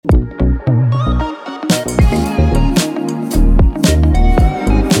Hello,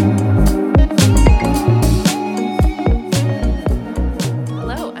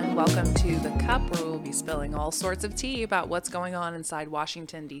 and welcome to The Cup, where we'll be spilling all sorts of tea about what's going on inside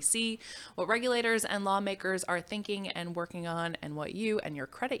Washington, D.C., what regulators and lawmakers are thinking and working on, and what you and your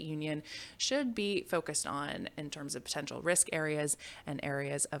credit union should be focused on in terms of potential risk areas and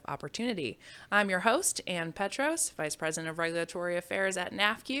areas of opportunity. I'm your host, Ann Petros, Vice President of Regulatory Affairs at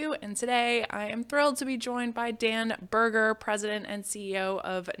NAFCU, and today I am thrilled to be joined by Dan Berger, President and CEO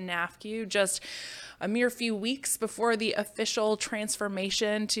of NAFCU, just a mere few weeks before the official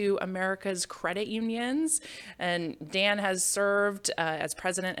transformation to America's credit unions. And Dan has served as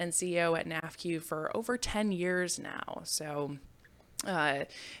president and CEO at NAFCU for over 10 years now. So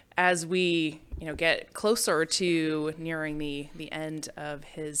as we get closer to nearing the end of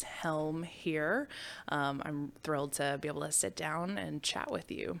his helm here, I'm thrilled to be able to sit down and chat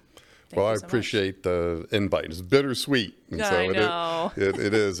with you. Well, I appreciate the invite. It's bittersweet. And I know.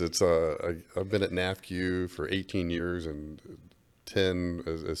 It is. I've been at NAFCU for 18 years and 10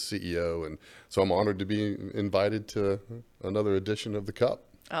 as CEO. And so I'm honored to be invited to another edition of The Cup.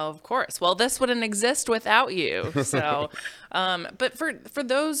 Oh, of course. Well, this wouldn't exist without you. So, but for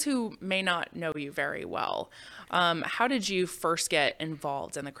those who may not know you very well, how did you first get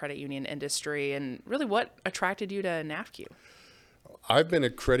involved in the credit union industry, and really what attracted you to NAFCU? I've been a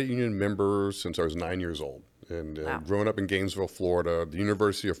credit union member since I was 9 years old. And Wow. Growing up in Gainesville, Florida, the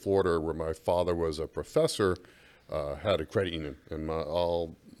University of Florida, where my father was a professor, had a credit union. And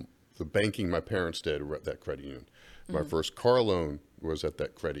all the banking my parents did were at that credit union. My first car loan was at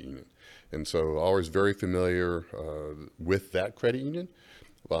that credit union. And so always very familiar with that credit union.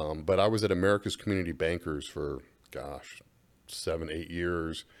 But I was at America's Community Bankers for, 7, 8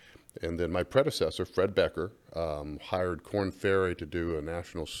 years. And then my predecessor, Fred Becker, hired Korn Ferry to do a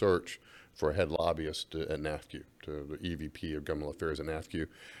national search for a head lobbyist at NAFCU, to the EVP of Governmental Affairs at NAFCU.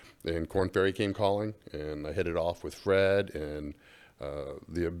 And Korn Ferry came calling, and I hit it off with Fred, and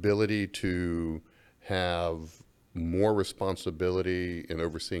the ability to have more responsibility in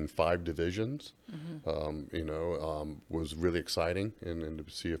overseeing 5 divisions, was really exciting, and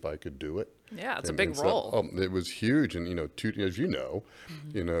to see if I could do it. Yeah, it's a big role. It was huge, and as you know,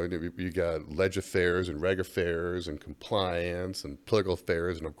 you got leg affairs and reg affairs and compliance and political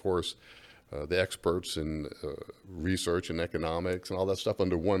affairs, and of course, the experts in research and economics and all that stuff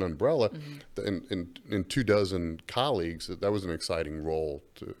under one umbrella, and 24 colleagues. That was an exciting role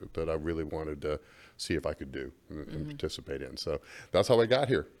that I really wanted to see if I could do and participate in. So that's how I got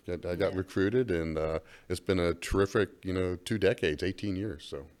here. I got recruited, and it's been a terrific, 2 decades, 18 years.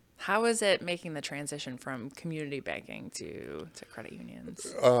 So. How is it making the transition from community banking to credit unions?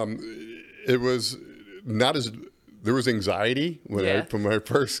 It was not as, there was anxiety when I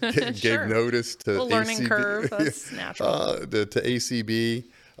first gave notice to a learning ACB, curve, that's natural. to ACB,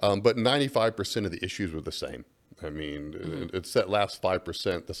 but 95% of the issues were the same. I mean, it's that last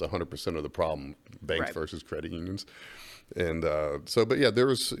 5% that's 100% of the problem, banks versus credit unions. And but yeah, there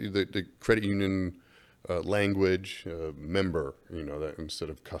was the credit union language, member, that instead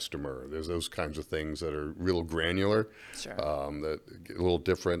of customer. There's those kinds of things that are real granular, Sure. That get a little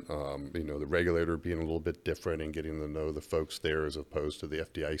different. The regulator being a little bit different and getting to know the folks there as opposed to the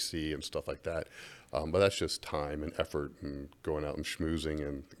FDIC and stuff like that. But that's just time and effort and going out and schmoozing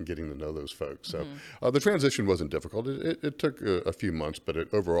and getting to know those folks. So the transition wasn't difficult. It took a few months, but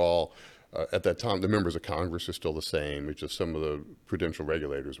overall, at that time, the members of Congress are still the same. It's just some of the prudential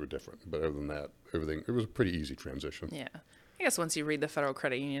regulators were different. But other than that, it was a pretty easy transition. Yeah. I guess once you read the Federal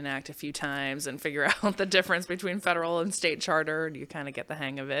Credit Union Act a few times and figure out the difference between federal and state charter, you kind of get the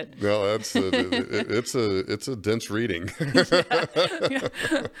hang of it. No, it's a dense reading. Yeah.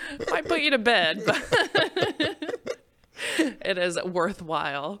 Might put you to bed, but it is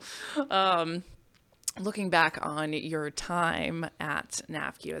worthwhile. Looking back on your time at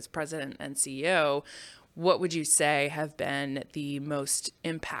NAFCU as president and CEO, what would you say have been the most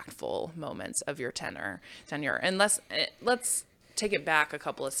impactful moments of your tenure? And let's take it back a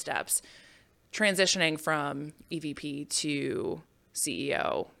couple of steps. Transitioning from EVP to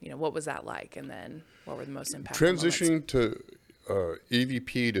CEO, what was that like? And then what were the most impactful Transitioning moments? to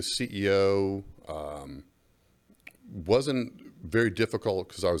EVP to CEO wasn't very difficult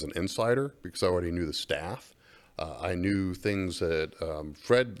because I was an insider, because I already knew the staff. I knew things that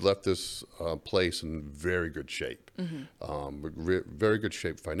Fred left this place in very good shape. Very good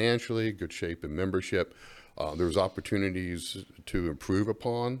shape financially, good shape in membership. There was opportunities to improve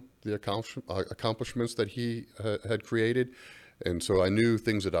upon the accomplishments that he had created. And so I knew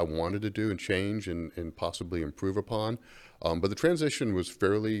things that I wanted to do and change and possibly improve upon. But the transition was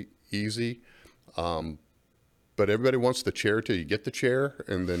fairly easy. But everybody wants the chair till you get the chair.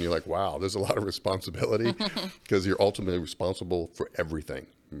 And then you're like, wow, there's a lot of responsibility because you're ultimately responsible for everything.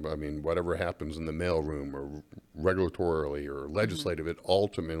 I mean, whatever happens in the mailroom or regulatorily or legislative, it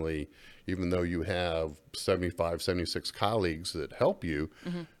ultimately, even though you have 75, 76 colleagues that help you,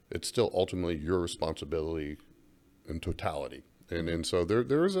 it's still ultimately your responsibility in totality. And so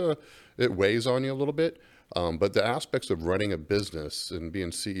it weighs on you a little bit. But the aspects of running a business and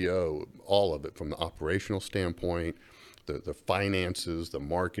being CEO, all of it from the operational standpoint, the finances, the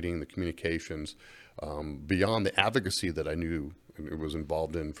marketing, the communications, beyond the advocacy that I knew and was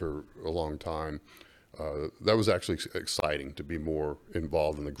involved in for a long time, that was actually exciting to be more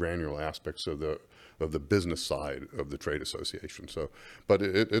involved in the granular aspects of the business side of the trade association. So, but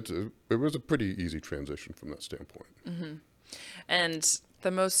it was a pretty easy transition from that standpoint. And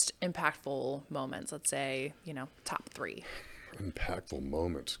the most impactful moments, let's say, top 3. Impactful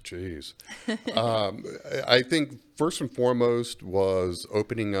moments, geez. I think first and foremost was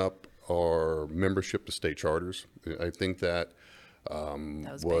opening up our membership to state charters. I think that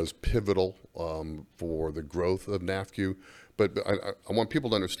was pivotal for the growth of NAFCU. But I want people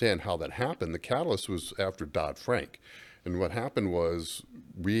to understand how that happened. The catalyst was after Dodd-Frank. And what happened was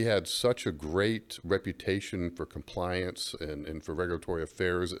we had such a great reputation for compliance and for regulatory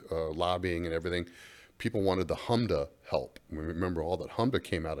affairs, lobbying and everything. People wanted the HMDA help. We remember all that HMDA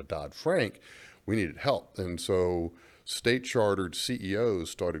came out of Dodd-Frank. We needed help. And so state chartered CEOs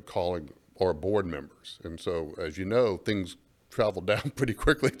started calling our board members. And so, as you know, things traveled down pretty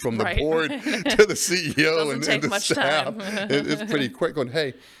quickly from the board to the CEO and the staff. It's pretty quick going,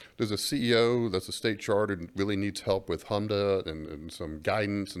 hey, there's a CEO that's a state chartered and really needs help with HMDA and some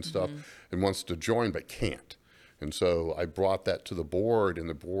guidance and stuff and wants to join but can't. And so I brought that to the board, and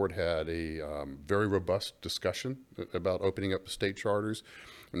the board had a very robust discussion about opening up the state charters.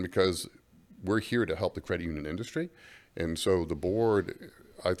 And because we're here to help the credit union industry, and so the board,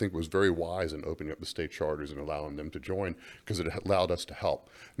 I think, was very wise in opening up the state charters and allowing them to join because it allowed us to help.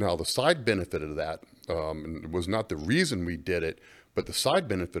 Now, the side benefit of that was not the reason we did it, but the side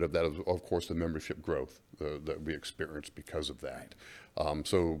benefit of that is, of course, the membership growth that we experienced because of that.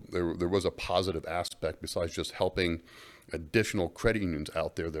 So there was a positive aspect besides just helping additional credit unions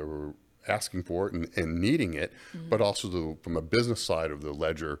out there that were asking for it and needing it, but also from a business side of the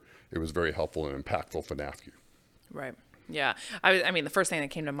ledger, it was very helpful and impactful for NAFCU. Right. Yeah. I mean, the first thing that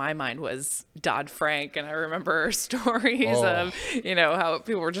came to my mind was Dodd-Frank. And I remember stories of, how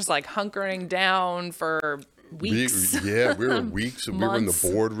people were just like hunkering down for weeks. We were weeks. We were in the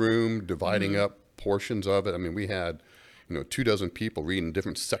boardroom dividing up portions of it. I mean, we had, 24 people reading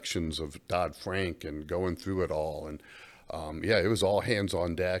different sections of Dodd-Frank and going through it all. And it was all hands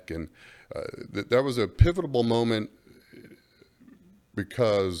on deck. And that was a pivotal moment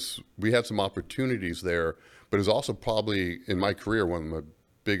because we had some opportunities there, but it was also probably in my career, one of my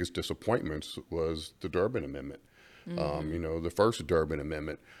biggest disappointments was the Durbin Amendment. The first Durbin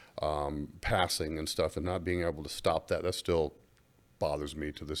Amendment passing and stuff and not being able to stop that still bothers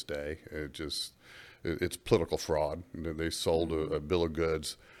me to this day. It's political fraud. They sold a bill of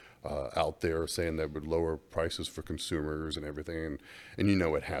goods out there saying that would lower prices for consumers and everything. And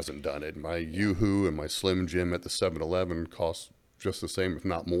it hasn't done it. My Yoo-Hoo and my Slim Jim at the 7-Eleven cost just the same, if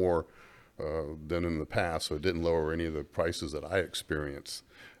not more, than in the past. So it didn't lower any of the prices that I experienced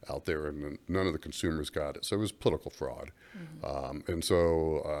out there, and none of the consumers got it. So it was political fraud. And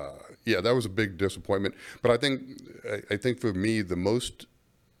so, that was a big disappointment. But I think for me, the most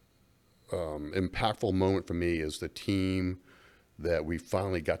impactful moment for me is the team that we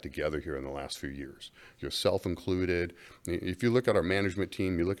finally got together here in the last few years, yourself included. If you look at our management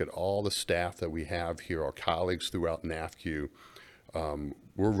team, you look at all the staff that we have here, our colleagues throughout NAFCU,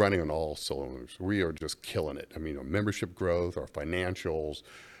 we're running on all cylinders. We are just killing it. I mean, our membership growth, our financials,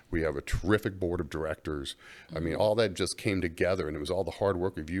 we have a terrific board of directors. I mean, all that just came together, and it was all the hard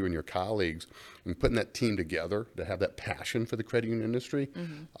work of you and your colleagues and putting that team together to have that passion for the credit union industry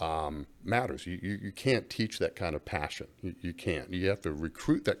matters. You can't teach that kind of passion. You can't. You have to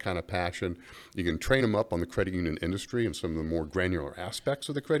recruit that kind of passion. You can train them up on the credit union industry and some of the more granular aspects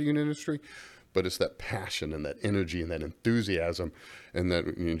of the credit union industry, but it's that passion and that energy and that enthusiasm and that,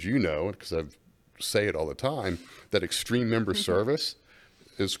 as because I say it all the time, that extreme member service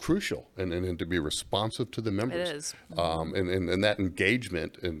is crucial, and to be responsive to the members. It is. And that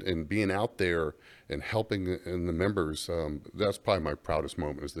engagement and being out there and helping the members, that's probably my proudest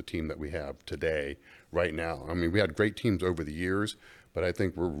moment is the team that we have today, right now. I mean, we had great teams over the years, but I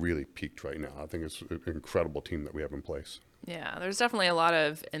think we're really peaked right now. I think it's an incredible team that we have in place. Yeah, there's definitely a lot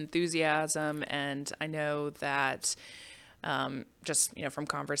of enthusiasm, and I know that just from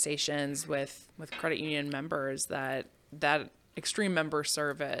conversations with credit union members that extreme member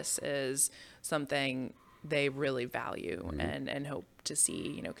service is something they really value and hope to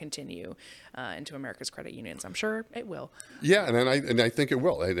see continue into America's credit unions. I'm sure it will. Yeah, and I think it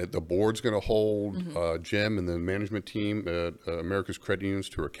will. The board's going to hold Jim and the management team at America's credit unions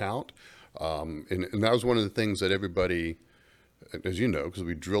to account, and that was one of the things that everybody, as you know, because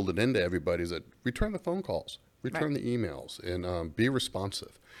we drilled it into everybody, is that return the phone calls, return the emails, and be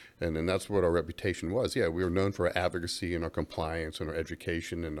responsive. And that's what our reputation was. Yeah, we were known for our advocacy and our compliance and our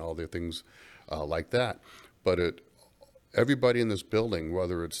education and all the things like that. But everybody in this building,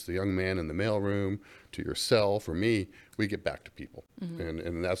 whether it's the young man in the mailroom to yourself or me, we get back to people.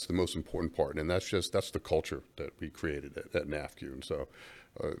 And that's the most important part. And that's the culture that we created at NAFCU. And so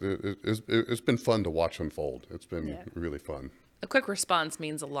it's been fun to watch unfold. It's been really fun. A quick response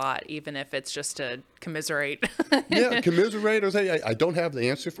means a lot, even if it's just to commiserate. Yeah, commiserate or say, I don't have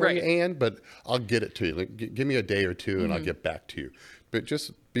the answer for you, Ann, but I'll get it to you. Give me a day or two and I'll get back to you. But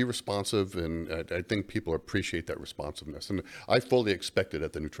just be responsive, and I think people appreciate that responsiveness. And I fully expect it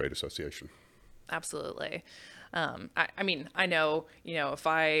at the new trade association. Absolutely. I mean, I know, if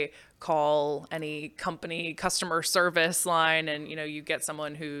I call any company customer service line and, you get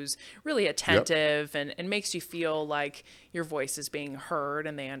someone who's really attentive and makes you feel like your voice is being heard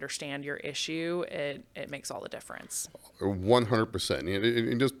and they understand your issue, it makes all the difference.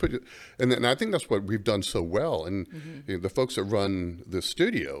 100%. And just and I think that's what we've done so well. And the folks that run the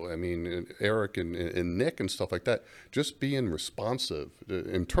studio, I mean, Eric and Nick and stuff like that, just being responsive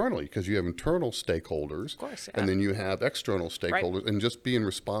internally, because you have internal stakeholders, of course, and then you have external stakeholders, and just being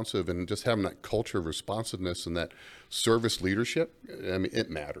responsive and just having that culture of responsiveness and that service leadership. I mean, it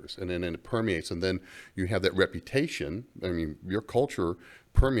matters, and then it permeates, and then you have that reputation. I mean, your culture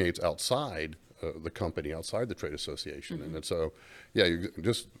permeates outside the company, outside the trade association. And so, yeah, you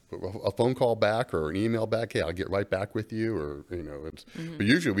just a phone call back or an email back, hey, I'll get right back with you, or, it's, but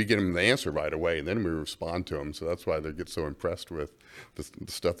usually we get them the answer right away and then we respond to them. So that's why they get so impressed with the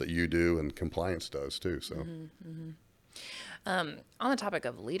stuff that you do and compliance does too. So, on the topic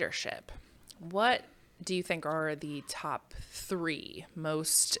of leadership, what do you think are the top 3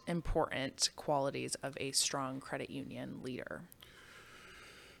 most important qualities of a strong credit union leader?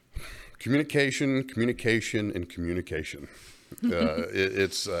 Communication, and communication.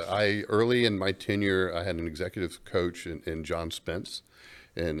 I early in my tenure, I had an executive coach in John Spence,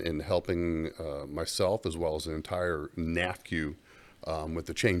 in helping myself as well as the entire NAFCU with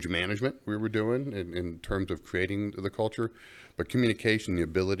the change management we were doing in terms of creating the culture. But communication, the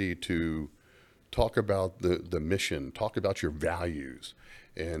ability to talk about the mission, talk about your values,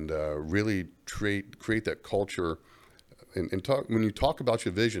 and really create that culture. And talk, when you talk about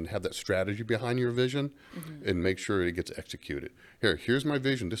your vision, have that strategy behind your vision, and make sure it gets executed. Here's my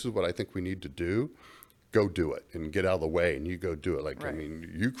vision. This is what I think we need to do. Go do it and get out of the way, and you go do it. Like, I mean,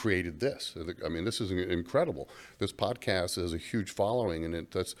 you created this. I mean, this is incredible. This podcast has a huge following, and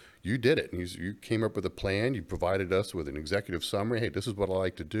you did it. And you came up with a plan. You provided us with an executive summary. Hey, this is what I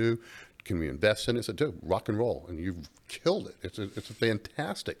like to do. Can we invest in it? So do rock and roll, and you've killed it. It's a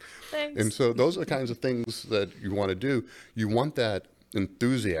fantastic. Thanks. And so those are the kinds of things that you want to do. You want that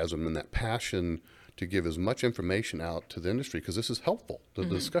enthusiasm and that passion to give as much information out to the industry, because this is helpful. The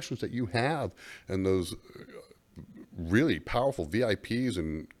discussions that you have and those really powerful VIPs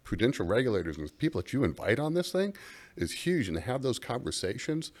and prudential regulators and people that you invite on this thing is huge. And to have those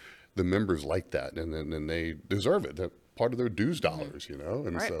conversations, the members like that, and then they deserve it. That part of their dues dollars,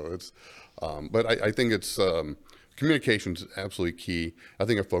 and so it's, but I think it's, communication's absolutely key. I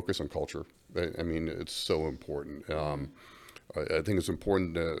think a focus on culture. I mean, it's so important. I think it's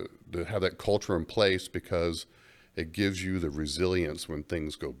important to have that culture in place, because it gives you the resilience when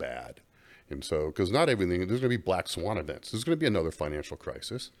things go bad. And so, because not everything, there's going to be black swan events. There's going to be another financial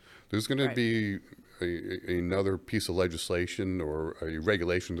crisis. There's going to be another piece of legislation or a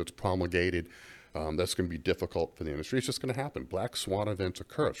regulation that's promulgated that's going to be difficult for the industry. It's just going to happen. Black swan events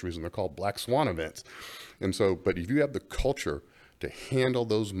occur. That's the reason they're called black swan events. And so, but if you have the culture to handle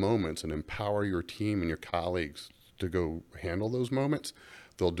those moments and empower your team and your colleagues to go handle those moments,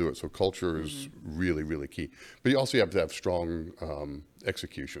 they'll do it. So culture is really, really key. But you also have to have strong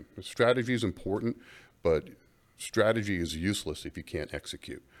execution. Strategy is important, but strategy is useless if you can't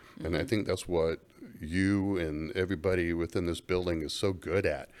execute. And I think that's what you and everybody within this building is so good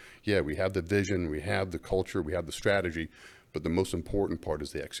at. Yeah, we have the vision, we have the culture, we have the strategy, but the most important part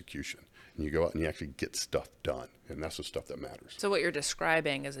is the execution. And you go out and you actually get stuff done, and that's the stuff that matters. So what you're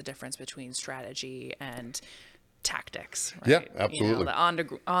describing is a difference between strategy and tactics, right? Yeah, absolutely.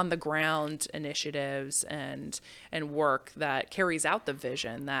 The on the ground initiatives and work that carries out the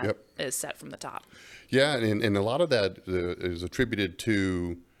vision that is set from the top. Yeah, and a lot of that is attributed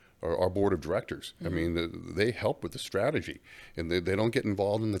to our board of directors. I mean, they help with the strategy, and they don't get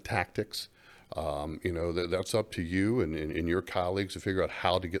involved in the tactics. That's up to you and your colleagues to figure out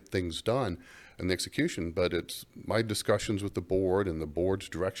how to get things done and the execution. But it's my discussions with the board and the board's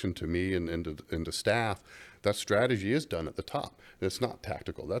direction to me and to staff. That strategy is done at the top. It's not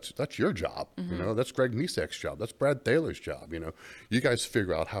tactical. That's your job. That's Greg Misak's job. That's Brad Thaler's job. You guys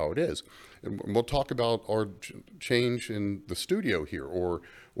figure out how it is. And we'll talk about our change in the studio here or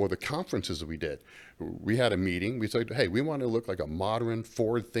the conferences that we did. We had a meeting. We said, hey, we want to look like a modern,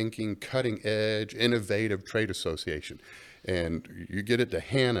 forward-thinking, cutting-edge, innovative trade association. And you get it to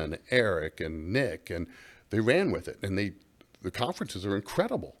Hannah and Eric and Nick, and they ran with it. And the conferences are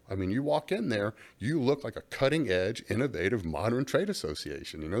incredible. I mean, you walk in there, you look like a cutting-edge, innovative, modern trade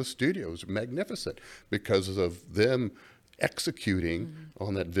association. The studios are magnificent because of them executing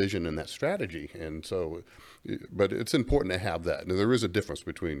on that vision and that strategy. And so, but it's important to have that. Now, there is a difference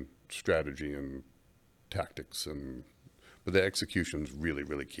between strategy and tactics, but the execution is really,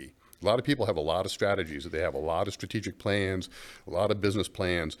 really key. A lot of people have a lot of strategies. They have a lot of strategic plans, a lot of business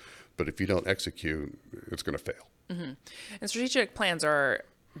plans, but if you don't execute, it's going to fail. And strategic plans are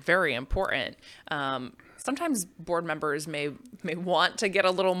very important. Sometimes board members may want to get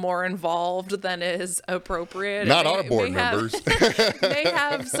a little more involved than is appropriate. Not our board members. They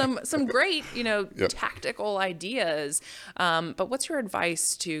have some great, tactical ideas. But what's your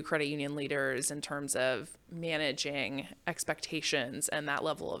advice to credit union leaders in terms of managing expectations and that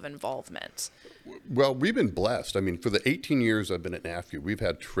level of involvement? Well, we've been blessed. I mean, for the 18 years I've been at NAFCU, we've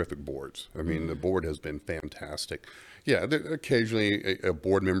had terrific boards. I mean, the board has been fantastic. Yeah, occasionally a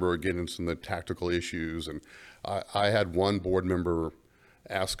board member would get into some of the tactical issues. And I had one board member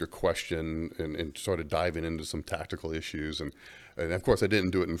ask a question and started diving into some tactical issues. And of course, I didn't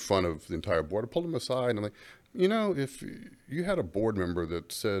do it in front of the entire board. I pulled him aside and I'm like, if you had a board member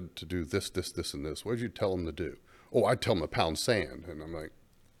that said to do this, this, this, and this, what did you tell them to do? Oh, I'd tell them to pound sand. And I'm like,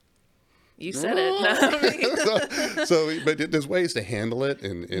 you said it. But there's ways to handle it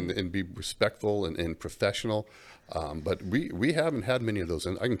and be respectful and professional. But we haven't had many of those,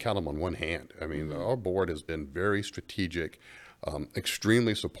 and I can count them on one hand. I mean, our board has been very strategic,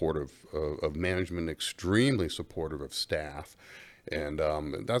 extremely supportive of management, extremely supportive of staff, and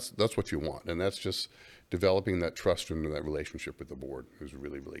that's what you want. And that's just developing that trust and that relationship with the board is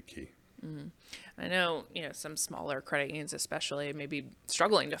really, really key. I know, some smaller credit unions especially may be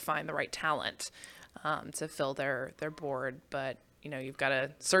struggling to find the right talent to fill their board, but you've got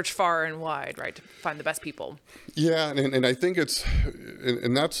to search far and wide, right, to find the best people. Yeah, and I think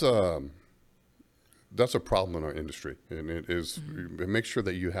that's a problem in our industry, and it is make sure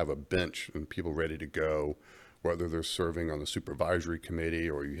that you have a bench and people ready to go, whether they're serving on the supervisory committee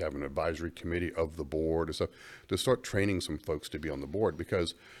or you have an advisory committee of the board or stuff, to start training some folks to be on the board.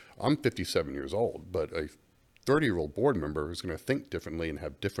 Because I'm 57 years old, but a 30-year-old board member is going to think differently and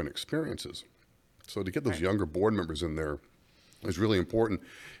have different experiences. So to get those younger board members in there is really important.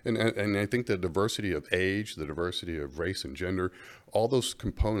 And I think the diversity of age, the diversity of race and gender, all those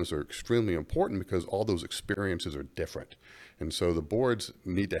components are extremely important because all those experiences are different. And so the boards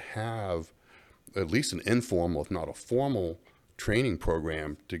need to have at least an informal, if not a formal, training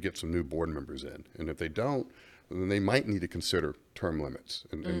program to get some new board members in. And if they don't, then they might need to consider term limits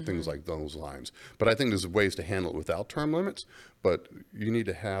and things like those lines. But I think there's ways to handle it without term limits, but you need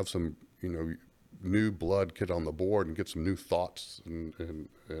to have some, new blood get on the board and get some new thoughts and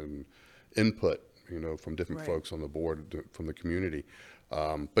input, from different folks on the board, from the community.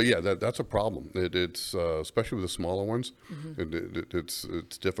 But yeah, that's a problem. It's especially with the smaller ones.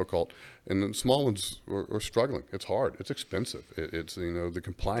 It's difficult, and the small ones are struggling. It's hard. It's expensive. It's the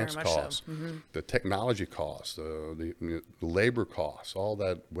compliance costs, the technology costs, the labor costs. All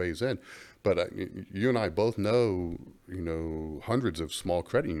that weighs in. But you and I both know, hundreds of small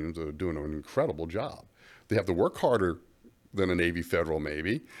credit unions that are doing an incredible job. They have to work harder than a Navy Federal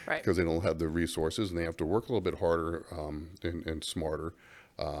maybe, because they don't have the resources, and they have to work a little bit harder and smarter.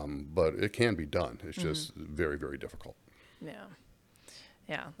 But it can be done. It's just very, very difficult.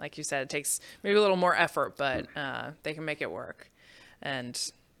 Yeah. Like you said, it takes maybe a little more effort, but they can make it work. And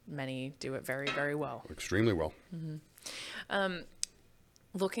many do it very, very well. Extremely well.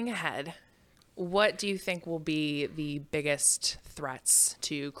 Looking ahead, what do you think will be the biggest threats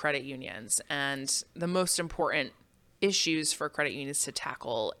to credit unions and the most important issues for credit unions to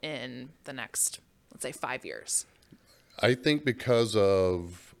tackle in the next, let's say, 5 years? I think because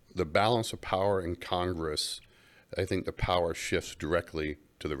of the balance of power in Congress I think the power shifts directly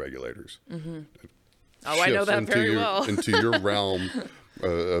to the regulators. Oh, I know that very well. Into your realm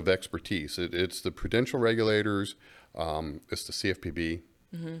of expertise. It's the prudential regulators, it's the CFPB,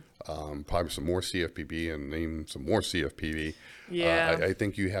 probably some more CFPB, and name some more CFPB. Yeah. I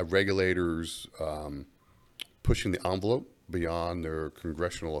think you have regulators pushing the envelope beyond their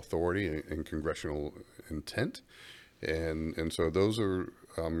congressional authority and congressional intent. And so those are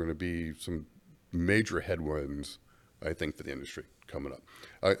going to be some major headwinds, I think, for the industry coming up.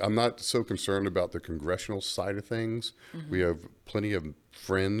 I'm not so concerned about the congressional side of things. We have plenty of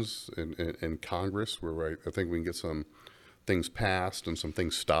friends in Congress where I think we can get some things passed and some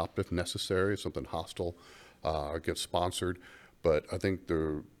things stopped if necessary, something hostile gets sponsored. But I think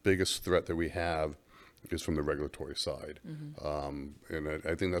the biggest threat that we have is from the regulatory side. And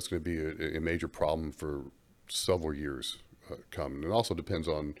I think that's going to be a major problem for several years coming. It also depends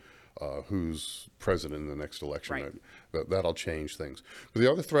on who's president in the next election. Right. That'll change things. But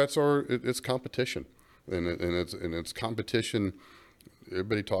the other threats are it's competition, and it's competition.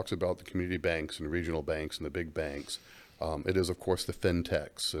 Everybody talks about the community banks and regional banks and the big banks. It is, of course, the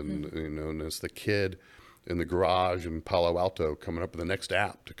fintechs, and and it's the kid in the garage in Palo Alto coming up with the next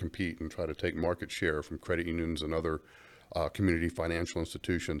app to compete and try to take market share from credit unions and other community financial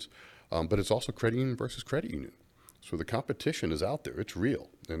institutions. But it's also credit union versus credit union. So the competition is out there, it's real.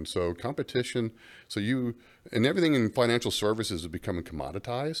 And so competition, and everything in financial services is becoming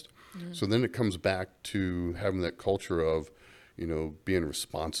commoditized. So then it comes back to having that culture of, being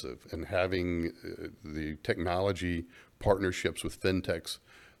responsive and having the technology partnerships with fintechs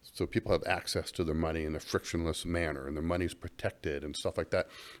so people have access to their money in a frictionless manner and their money's protected and stuff like that.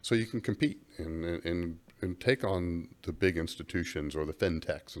 So you can compete and take on the big institutions or the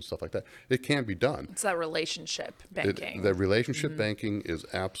fintechs and stuff like that. It can be done. It's that relationship banking. That relationship banking is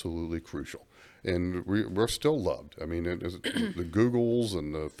absolutely crucial. And we're still loved. I mean, the Googles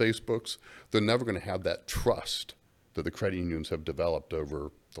and the Facebooks, they're never going to have that trust that the credit unions have developed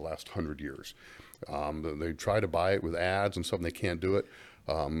over the last 100 years. They try to buy it with ads and something, they can't do it.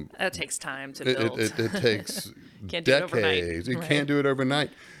 That takes time to build. It takes Can't decades. Do it You can't do it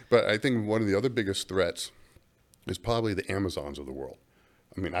overnight. But I think one of the other biggest threats is probably the Amazons of the world.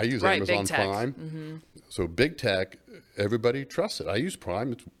 I mean, I use Amazon Prime. So big tech, everybody trusts it. I use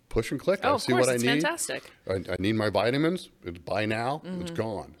Prime. It's push and click. I see what I need. Fantastic. I need my vitamins. It's buy now. It's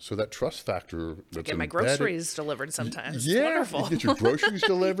gone. So that trust factor. I get my groceries delivered sometimes. Yeah, wonderful. You get your groceries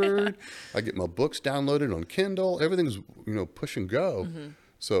delivered. I get my books downloaded on Kindle. Everything's push and go.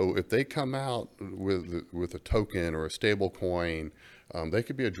 So if they come out with a token or a stable coin, they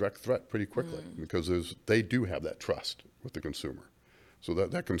could be a direct threat pretty quickly because they do have that trust with the consumer. So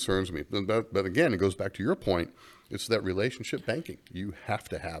that concerns me. But again, it goes back to your point. It's that relationship banking. You have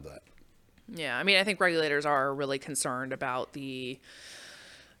to have that. Yeah, I mean, I think regulators are really concerned about the,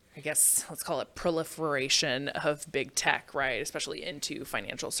 I guess, let's call it proliferation of big tech, right? Especially into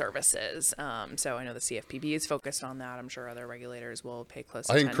financial services. So I know the CFPB is focused on that. I'm sure other regulators will pay close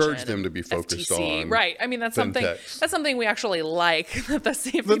attention. I encourage them to be focused FTC, on right. I mean, that's something we actually like that the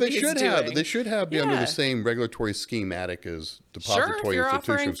CFPB but they should be under the same regulatory schematic as depository institutions. Sure, if you're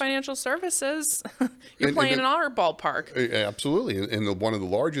offering financial services, you're playing in our ballpark. Absolutely. And one of the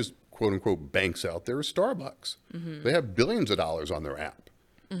largest quote unquote banks out there is Starbucks. They have billions of dollars on their app.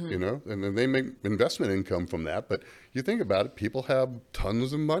 And then they make investment income from that. But you think about it, people have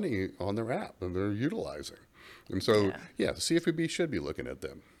tons of money on their app that they're utilizing. And so, the CFPB should be looking at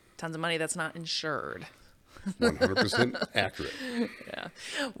them. Tons of money that's not insured. 100% accurate. Yeah.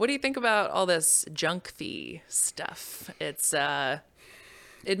 What do you think about all this junk fee stuff? It's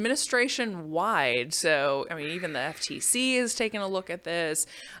administration wide. So, I mean, even the FTC is taking a look at this.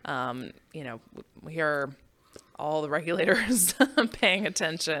 We hear all the regulators paying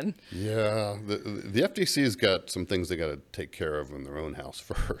attention. Yeah, the FTC's got some things they got to take care of in their own house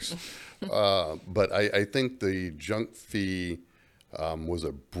first. But I think the junk fee was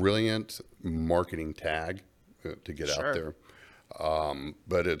a brilliant marketing tag to get out there.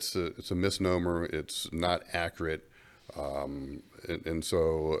 But it's a misnomer. It's not accurate. And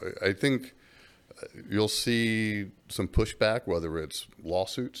so I think you'll see some pushback, whether it's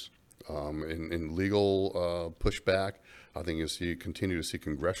lawsuits, in legal pushback. I think you'll continue to see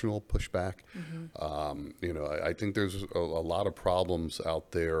congressional pushback. I think there's a lot of problems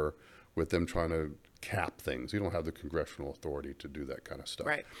out there with them trying to cap things. You don't have the congressional authority to do that kind of stuff.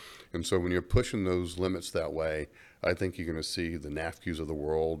 Right. And so when you're pushing those limits that way, I think you're going to see the NAFCUs of the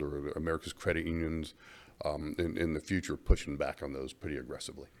world or America's credit unions in the future pushing back on those pretty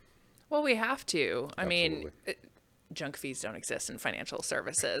aggressively. Well, we have to. I mean, junk fees don't exist in financial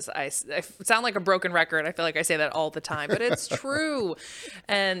services. I sound like a broken record. I feel like I say that all the time, but it's true.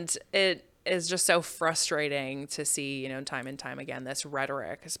 And it is just so frustrating to see, time and time again, this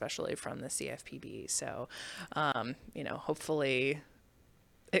rhetoric, especially from the CFPB. So, hopefully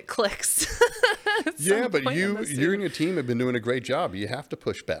it clicks. Yeah, but you and your team have been doing a great job. You have to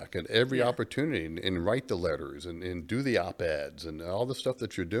push back at every opportunity and write the letters and do the op-eds and all the stuff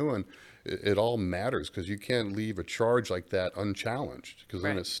that you're doing. It all matters because you can't leave a charge like that unchallenged, because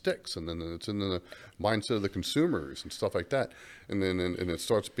then it sticks, and then it's in the mindset of the consumers and stuff like that. And then and it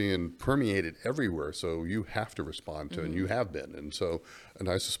starts being permeated everywhere. So you have to respond to it, and you have been. And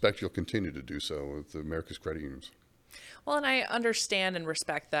I suspect you'll continue to do so with America's credit unions. Well, and I understand and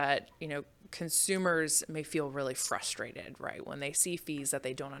respect that, consumers may feel really frustrated, right, when they see fees that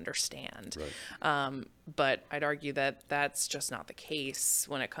they don't understand. Right. But I'd argue that that's just not the case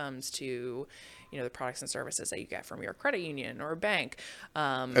when it comes to, the products and services that you get from your credit union or bank.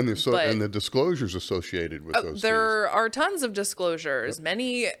 And the disclosures associated with those there are tons of disclosures,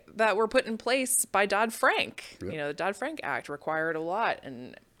 many that were put in place by Dodd-Frank. Yep. The Dodd-Frank Act required a lot,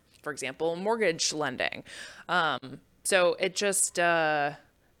 and for example, mortgage lending. So it just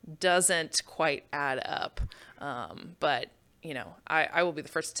doesn't quite add up. But, I will be the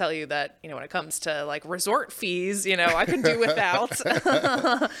first to tell you that, when it comes to like resort fees, I can do without.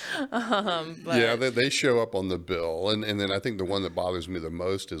 Yeah, they show up on the bill. And then I think the one that bothers me the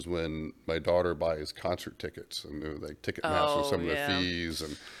most is when my daughter buys concert tickets and they Ticketmaster some of the fees.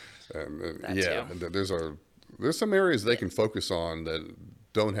 And there's some areas they can focus on that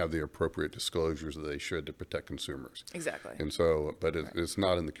don't have the appropriate disclosures that they should to protect consumers. Exactly. And so, but it's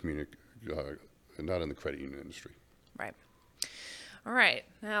not in the not in the credit union industry. Right. All right.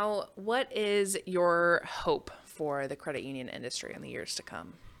 Now, what is your hope for the credit union industry in the years to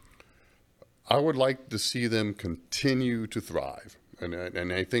come? I would like to see them continue to thrive.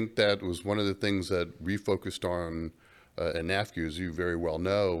 And I think that was one of the things that we focused on at NAFCU, as you very well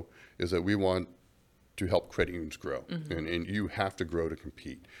know, is that we want to help credit unions grow. And you have to grow to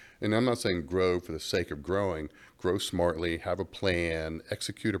compete. And I'm not saying grow for the sake of growing. Grow smartly, have a plan,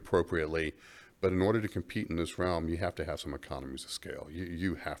 execute appropriately. But in order to compete in this realm, you have to have some economies of scale.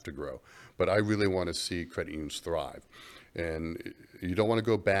 You have to grow. But I really want to see credit unions thrive. And you don't want to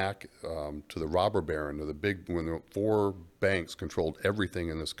go back to the robber baron, or when the 4 banks controlled everything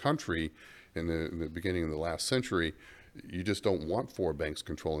in this country in the beginning of the last century. You just don't want 4 banks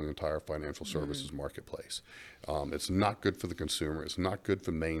controlling the entire financial services marketplace. It's not good for the consumer. It's not good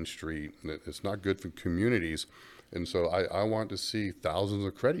for Main Street. It's not good for communities. And so I want to see thousands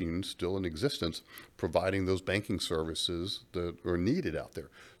of credit unions still in existence, providing those banking services that are needed out there,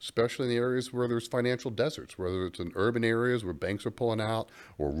 especially in the areas where there's financial deserts, whether it's in urban areas where banks are pulling out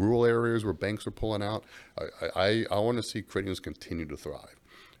or rural areas where banks are pulling out. I want to see credit unions continue to thrive.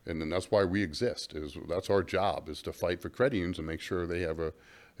 And then that's why we exist. That's our job, is to fight for credit unions and make sure they have a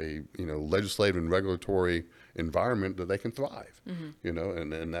legislative and regulatory environment that they can thrive. And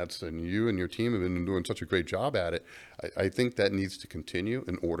you and your team have been doing such a great job at it. I think that needs to continue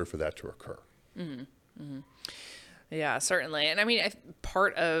in order for that to occur. Yeah, certainly. And I mean,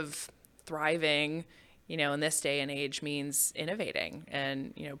 part of thriving, in this day and age means innovating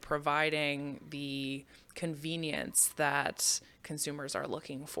and, providing the convenience that consumers are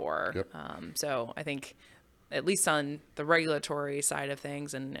looking for. Yep. So I think, at least on the regulatory side of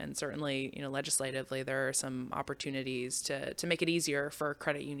things, and certainly, legislatively, there are some opportunities to make it easier for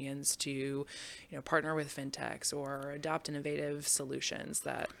credit unions to, partner with fintechs or adopt innovative solutions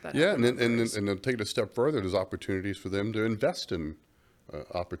that and then take it a step further. There's opportunities for them to invest in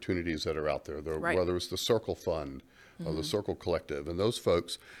opportunities that are out there, whether it's the Circle Fund or the Circle Collective, and those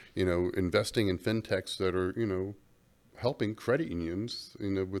folks, investing in fintechs that are, helping credit unions,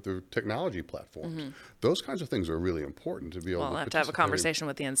 with their technology platforms. Those kinds of things are really important to be able to. Well, I'll have to have a conversation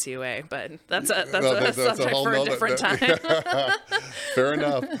with the NCUA, but that's a subject for a different time. Fair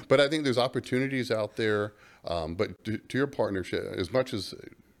enough. But I think there's opportunities out there. But to your partnership, as much as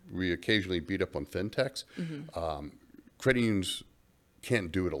we occasionally beat up on fintechs, credit unions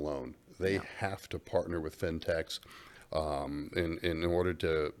can't do it alone. They have to partner with fintechs in order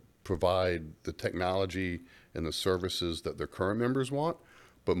to provide the technology and the services that their current members want,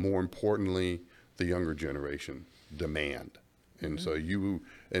 but more importantly, the younger generation demand. And so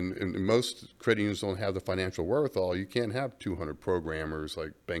and most credit unions don't have the financial wherewithal. You can't have 200 programmers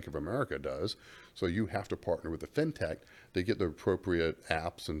like Bank of America does. So you have to partner with the fintech to get the appropriate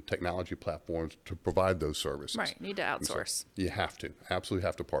apps and technology platforms to provide those services. Right, need to outsource. So you have to, absolutely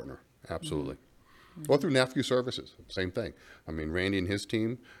have to partner, absolutely. Or through NAFCU services, same thing. I mean, Randy and his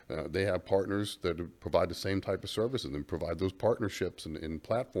team, they have partners that provide the same type of services and provide those partnerships and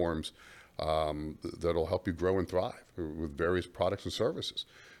platforms that'll help you grow and thrive with various products and services.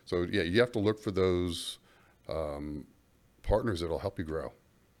 So yeah, you have to look for those partners that'll help you grow.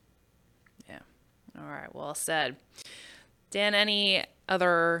 Yeah. All right. Well said. Dan, any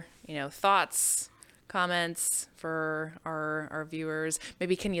other, thoughts, comments for our viewers?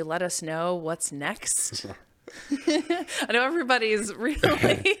 Maybe can you let us know what's next? I know everybody's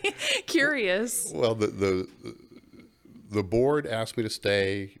really curious. Well, the board asked me to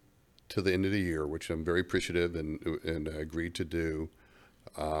stay to the end of the year, which I'm very appreciative and agreed to do.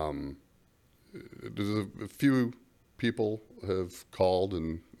 There's a few people have called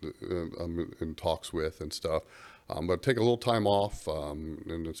and I'm in talks with and stuff. But take a little time off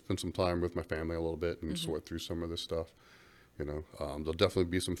and spend some time with my family a little bit and sort through some of this stuff. There'll definitely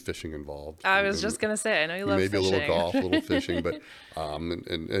be some fishing involved. I was just going to say, I know you love fishing. Maybe a little golf, a little fishing, but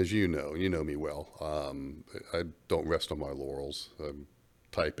and as you know me well, I don't rest on my laurels. I'm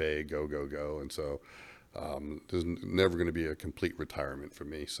type A, go, and so there's never going to be a complete retirement for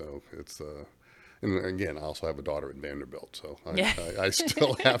me. So it's and again, I also have a daughter at Vanderbilt, so I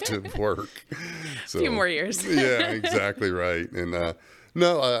still have to work. So, a few more years. Yeah, exactly right. And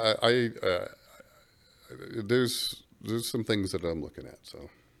no, there's some things that I'm looking at. So.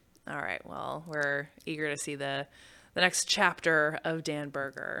 All right. Well, we're eager to see the next chapter of Dan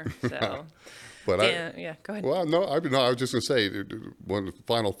Berger. So. But yeah, go ahead. Well, no, I was just going to say, one of the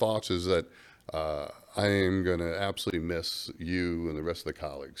final thoughts is that I am going to absolutely miss you and the rest of the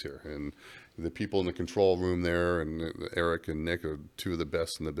colleagues here. And the people in the control room there, and Eric and Nick are two of the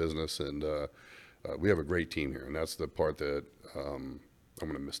best in the business. And we have a great team here. And that's the part that I'm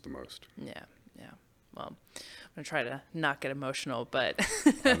going to miss the most. Yeah. Well, I'm going to try to not get emotional, but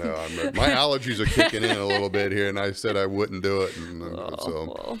I know my allergies are kicking in a little bit here, and I said I wouldn't do it. And,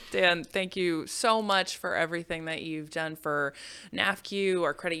 well, Dan, thank you so much for everything that you've done for NAFCU,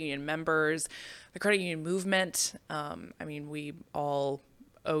 our credit union members, the credit union movement. We all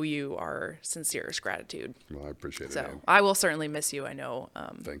owe you our sincerest gratitude. Well, I appreciate it. So I will certainly miss you. I know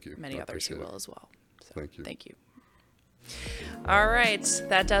thank you. Many others who will as well. So, thank you. Thank you. All right,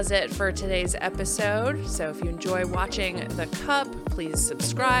 that does it for today's episode. So if you enjoy watching The Cup, please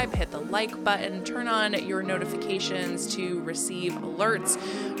subscribe, hit the like button, turn on your notifications to receive alerts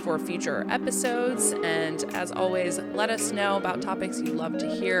for future episodes. And as always, let us know about topics you'd love to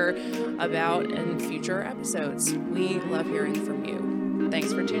hear about in future episodes. We love hearing from you.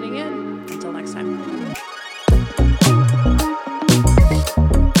 Thanks for tuning in. Until next time.